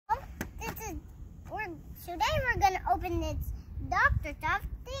Today we're gonna open this Dr. Tough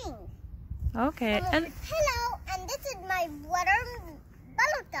thing. Okay. And hello, and this is my brother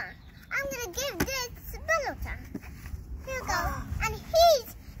Balota. I'm gonna give this to Balota. Here you go. And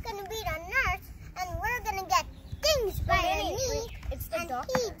he's gonna be the nurse, and we're gonna get things by our knee. It's the and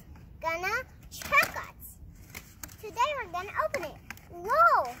doctor. he's gonna check us. Today we're gonna open it.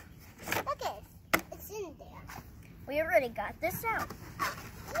 Whoa! Look at it. It's in there. We already got this out.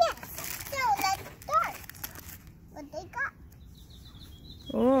 Yes. So let's start. What they got?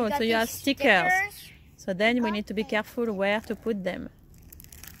 Oh, Got so you have these stickers. So then we need to be careful where to put them.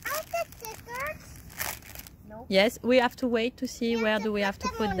 I got stickers. Nope. Yes, we have to wait to see where do we have to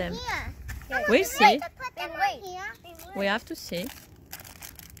put on them. Here. We see. Put them wait. on here. We have to see.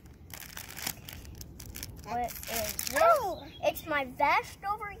 What is this? Oh. It's my vest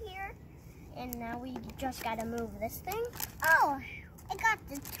over here. And now we just gotta move this thing. Oh, I got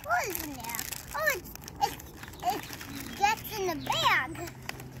the toys in there. Oh, it gets in the bag.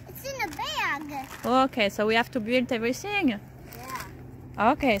 It's in the bag. Okay, so we have to build everything.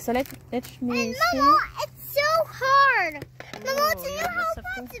 Yeah. Okay, so let me And see. Mama, it's so hard. Mama, do you yeah, know how lots of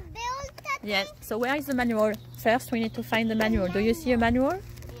fun to build that Yes, thing? so where is the manual? First we need to find the manual. Do you see a manual?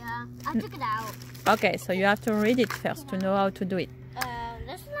 Yeah, I took it out. Okay, so you have to read it first to know how to do it.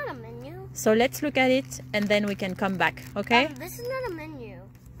 This is not a menu. So let's look at it and then we can come back, okay? This is not a menu.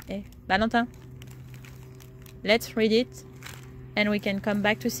 Hey, Valentin, let's read it and we can come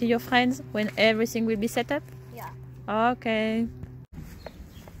back to see your friends when everything will be set up? Yeah. Okay.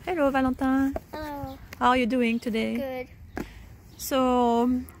 Hello, Valentin. Hello. How are you doing today? Good. So,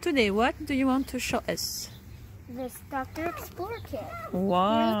 today what do you want to show us? This Dr. Explorer kit. Here's the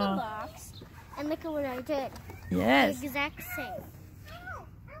Wow. box. And look at what I did. Yes. The exact same.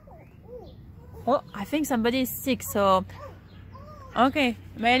 Oh, I think somebody is sick, so... Okay,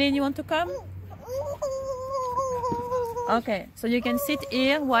 Maeline, you want to come? Okay, so you can sit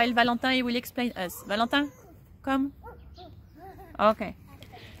here while Valentin will explain us. Valentin, come. Okay.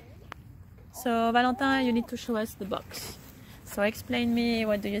 So, Valentin, you need to show us the box. So, explain me,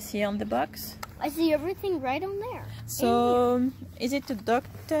 what do you see on the box? I see everything right on there. So, is it a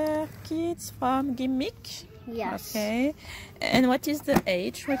doctor kit from Ginmic? Yes. Okay. And what is the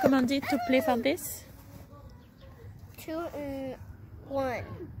age recommended to play for this? 2 in 1.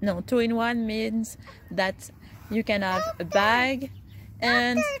 No, 2-in-1 means that you can have a bag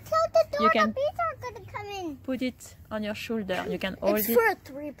and Doctor, close the door. you can The bees are gonna come in. put it on your shoulder. You can hold It's it. for a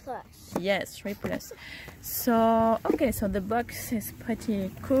 3+. Yes, 3+. So, okay, so the box is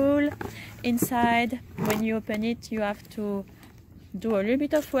pretty cool. Inside, when you open it, you have to do a little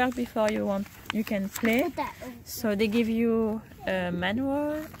bit of work before you can play. Put that over. So they give you a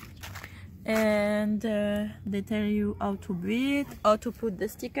manual and they tell you how to build, how to put the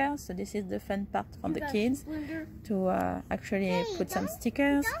stickers. So this is the fun part for the kids, to actually put some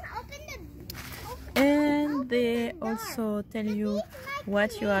stickers. Don't open And they also tell you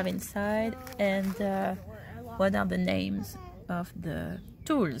what you have inside and what are the names of the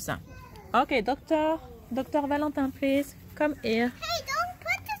tools. Okay, Dr. Valentin, please come here. Hey, don't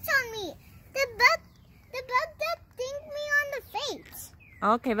put this on me. The bug that dinged me on the face.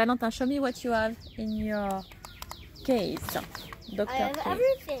 Okay, Valentin, show me what you have in your case. Doctor I have case.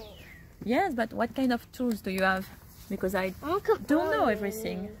 everything. Yes, but what kind of tools do you have? Because I don't know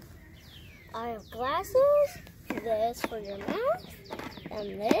everything. I have glasses, this for your mouth,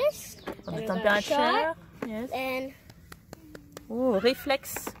 and this, For and the you got a temperature. shot, Yes. and Oh,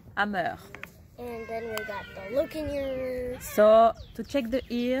 reflex hammer. then we got the look in your, So to check the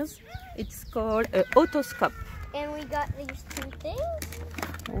ears, it's called an otoscope. and we got these 2 things.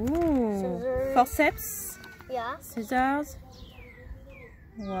 Ooh, Scissors. forceps, Yeah. scissors.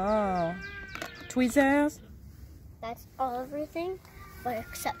 Wow, tweezers. That's everything, but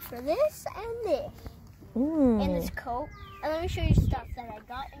except for this and this, Ooh, and this coat. And let me show you stuff that I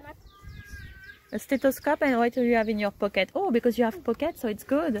got in my. a stethoscope. And what do you have in your pocket? Oh, because you have pocket, so it's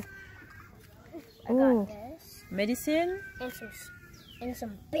good. I Ooh, got this medicine. and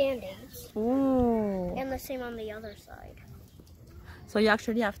some band-aids, Ooh, and the same on the other side. so you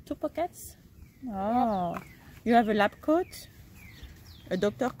actually have 2 pockets. Oh, you have a lab coat, a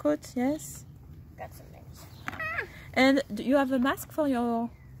doctor coat, yes. Got some things. And do you have a mask for your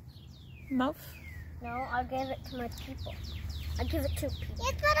mouth? No, I gave it to my people. I give it to people.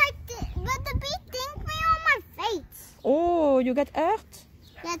 Yes, but I did. But the bee dinged me on my face. Oh, you got hurt?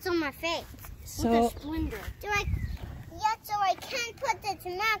 That's on my face. So, With a splinter. So I can't put this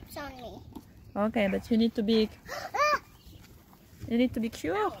mask on me. okay, but you need to be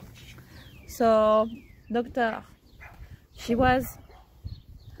cured. So, doctor, she was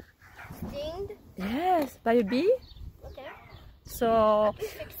Stinged Yes, by a bee? Okay. So,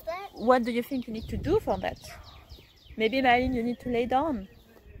 Fix that. what do you think you need to do for that? Maybe, Maeline, you need to lay down.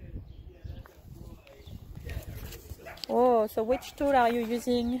 Oh, so which tool are you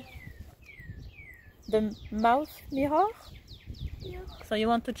using? The mouth mirror? Yeah. So you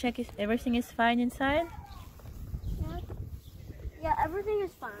want to check if everything is fine inside? Yeah, everything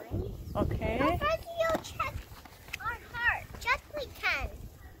is fine. Okay. First you check our heart. Just pretend.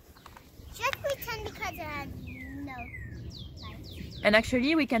 Just pretend because it has no light. And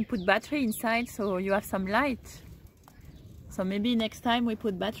actually we can put battery inside so you have some light. So maybe next time we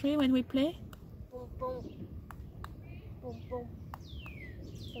put battery when we play? Boom, boom. Boom, boom.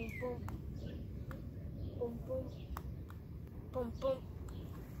 Boom, boom. Boom, boom. Boom, boom.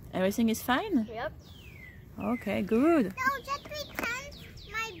 Everything is fine? Yep. Okay, good. No, just pretend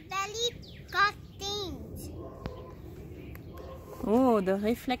my belly got things. Oh, the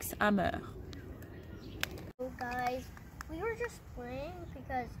reflex hammer. So guys, we were just playing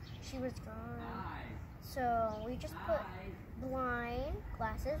because she was gone. So we just put blind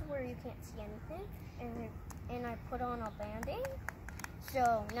glasses where you can't see anything, and I put on a band-aid.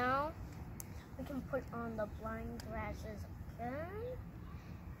 So now we can put on the blind glasses again.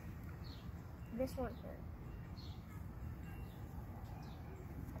 This one here.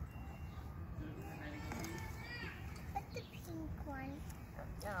 Put the pink one.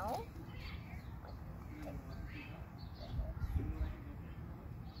 No.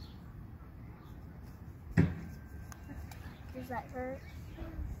 Does that hurt?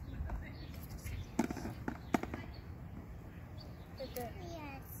 Yes,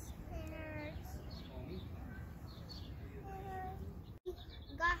 it hurts.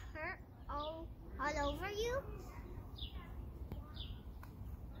 Got hurt all over you?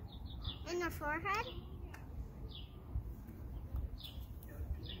 In the forehead?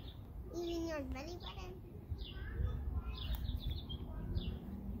 Even your belly button?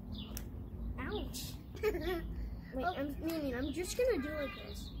 Ouch. Wait, I'm just gonna do like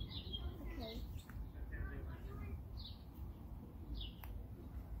this. Okay.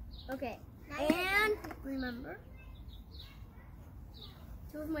 Okay. And remember,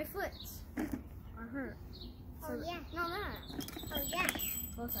 two of my foots are hurt. Oh yeah. No, that. Oh yeah.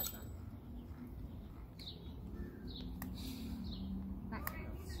 Both of them.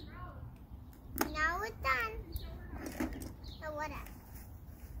 Now we're done. So what else?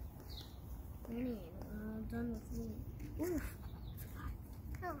 Manny, all done with me. Oof.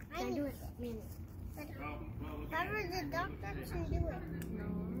 Oh, Can I do it, Manny? Whoever the doctor can do it. No.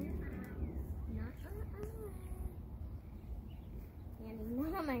 Not Manny,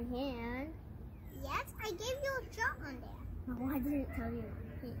 not on my hand. Yes, I gave you a shot on there. No, I didn't tell you.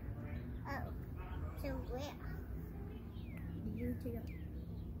 Here. Oh. So where? Did you take a...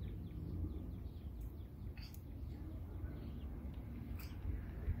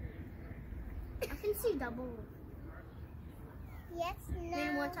 I can see double. Yes, no.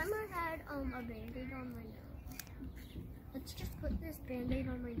 And one time I had a band-aid on my nose. Let's just put this band-aid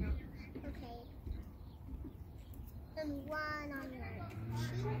on my nose. Okay. And one on your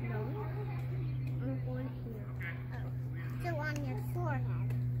cheek. No. One here. Oh. So on your forehead.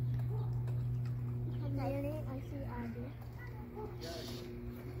 Manny, I see Abby.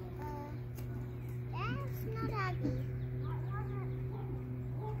 That's not Abby.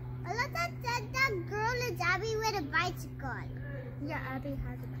 I love that girl is Abby with a bicycle. Yeah, Abby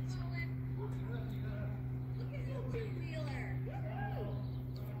has a bicycle.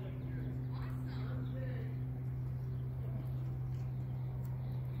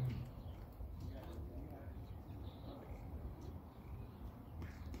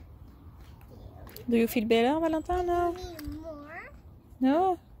 Do you feel better, Valentin, now? Need more?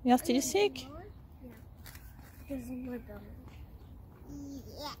 No? You're still sick? Yeah. Because of my belly.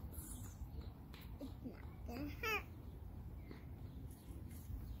 Yes. It's not gonna hurt.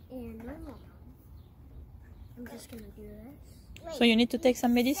 And normal. I'm just gonna do this. Wait, So you need to take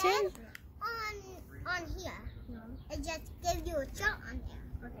some medicine? on here. No. I just gave you a shot on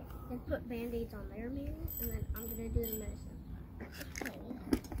there. Okay. Then put band-aids on there, Manny, and then I'm gonna do the medicine. Okay.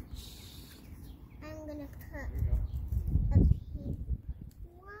 I'm gonna put a pink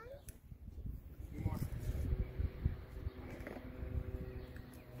one.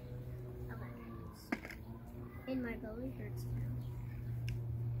 Okay. And my belly hurts now.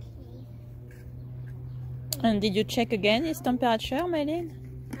 Okay. And did you check again his temperature, Maeline?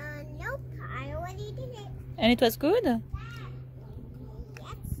 Nope. I already did it. And it was good? Yes.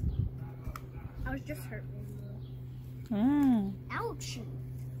 I was just hurt. Mm. Ouchie.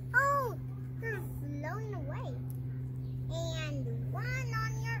 Oh, they're flown away. And one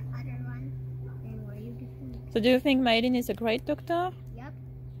on your other one. So do you think Maeline is a great doctor? Yep.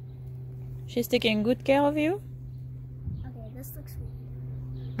 She's taking good care of you? Okay, this looks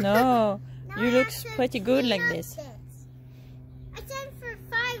weird. No, Now you I look have to pretty good like clean up this. I said for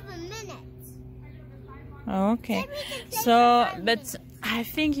 5 minutes. Okay. Then we can play So, for 5 but minutes. I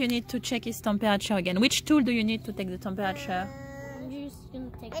think you need to check his temperature again. Which tool do you need to take the temperature? I'm just gonna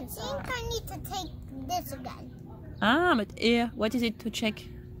take I this think off. I need to take this again. Ah, but here, what is it to check?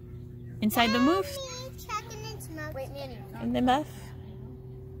 Inside the mouth? Checking its mouth. Wait, Manny. In the mouth?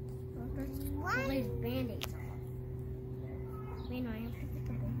 What? Pull these band-aids off. Wait, no, I have to pick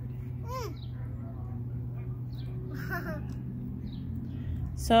a band.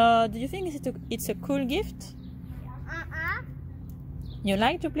 So, do you think it's a cool gift? You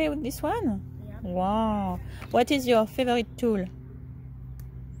like to play with this one? Yep. Wow. What is your favorite tool?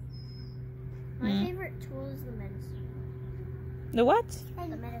 My favorite tool is the medicine. The what?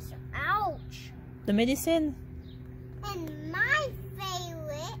 The medicine. Ouch! The medicine? And my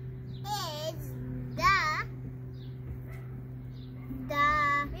favorite is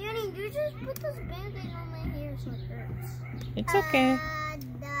Manny, you just put this band-aid on my hair so it hurts. It's okay.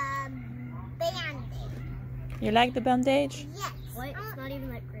 the Band-Aid. You like the bandage? Yes. What? It's not even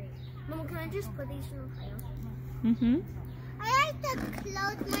that great. Mama, can I just put these in the pile? Mm-hmm. I like to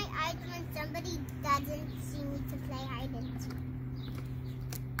close my eyes when somebody doesn't see me to play hide and seek.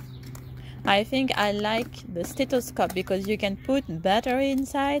 I think I like the stethoscope because you can put battery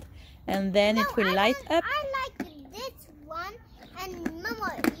inside and then it will light up. I like this one, and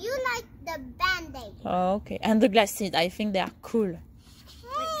Mama, you like the Band-Aid. Oh, okay. And the glasses, I think they are cool. Hey,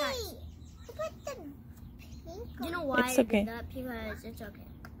 guys. who put the pink You on? know why It's I okay. did that? Because it's okay.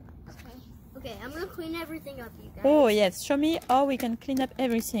 Okay, I'm gonna clean everything up, you guys. Oh, yes. Show me how we can clean up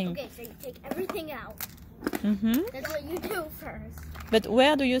everything. Okay, so you take everything out. Mm-hmm. That's what you do first. But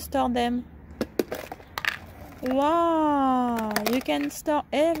where do you store them? Wow, you can store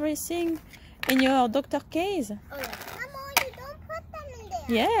everything in your doctor case. Oh yeah. Mama, you don't put them in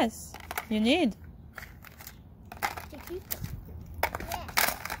there. Yes, you need. Take these. Yeah.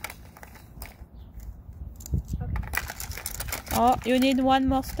 Okay. Oh, you need one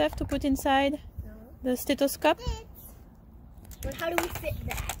more stuff to put inside No. the stethoscope. This. But how do we fit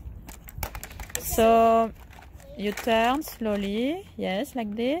that? So you turn slowly. Yes,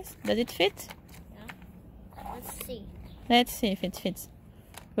 like this. Does it fit? Let's see. Let's see if it fits.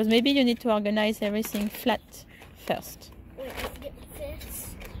 Because maybe you need to organize everything flat first. Wait, I think it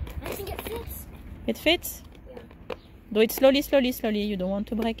fits. I think it fits. It fits? Yeah. Do it slowly, slowly, slowly. You don't want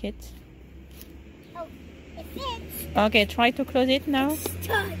to break it. Oh, it fits. Okay, try to close it now.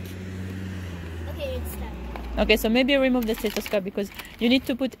 Stuck. Okay, it's stuck. Okay, so maybe remove the stethoscope because you need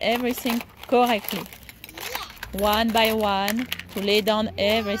to put everything correctly. Yeah. One by one to lay down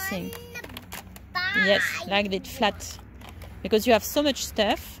everything. Yes, like that, flat. Because you have so much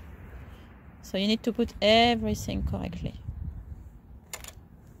stuff. So you need to put everything correctly.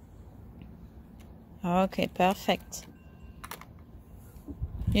 Okay, perfect.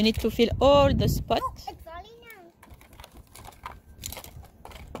 You need to fill all the spots. Oh, it's falling now.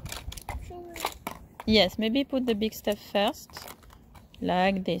 Yes, maybe put the big stuff first.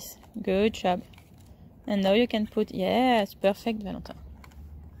 Like this. Good job. And now you can put, yes, perfect, Valentin.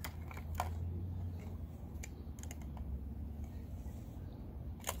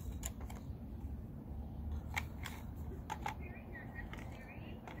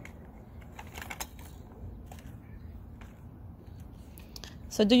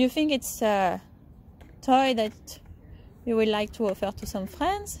 So do you think it's a toy that you would like to offer to some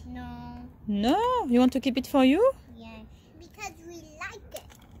friends? No. No? You want to keep it for you? Yeah. Because we like it.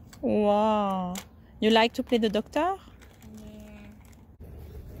 Wow. You like to play the doctor? Yeah.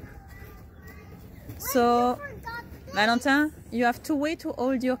 So, Wait, you forgot this. Valentin, you have two ways to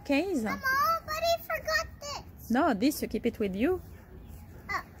hold your case. Mama, but I forgot this. No, this you keep it with you.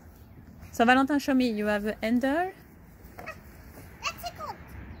 Oh, So Valentin, show me. You have a handle. that's it called.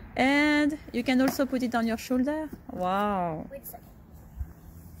 And you can also put it on your shoulder. Wow. Wait a second.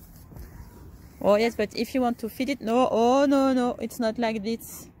 Oh yes, but if you want to fit it, no, oh no, no, it's not like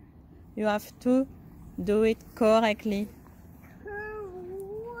this. You have to do it correctly.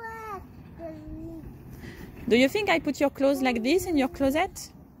 Do you think I put your clothes like this in your closet?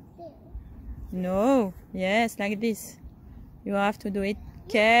 No, yes, like this. You have to do it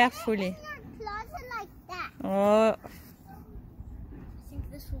carefully. Your closet like that. Oh, I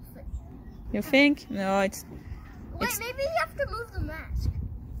think this will fit. you think? No, Wait, maybe you have to move the mask.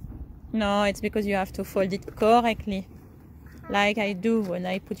 no, it's because you have to fold it correctly, like I do when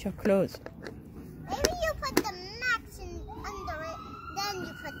I put your clothes. Maybe you put the max in under it, then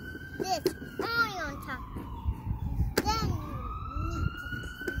you put this only on top. Then you need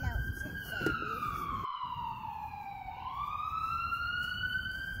to close it, baby.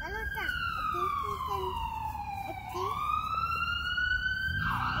 Balota, I think we can hold it together.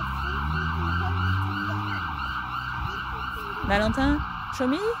 Valentin, show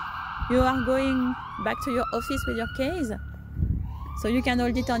me. You are going back to your office with your case, so you can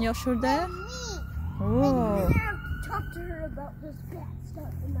hold it on your shoulder. Oh. I have to talk to her about this bad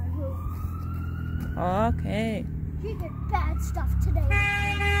stuff in my room. Okay. She did bad stuff today.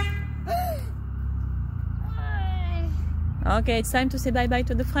 Okay, it's time to say bye-bye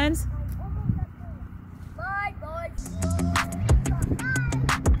to the friends.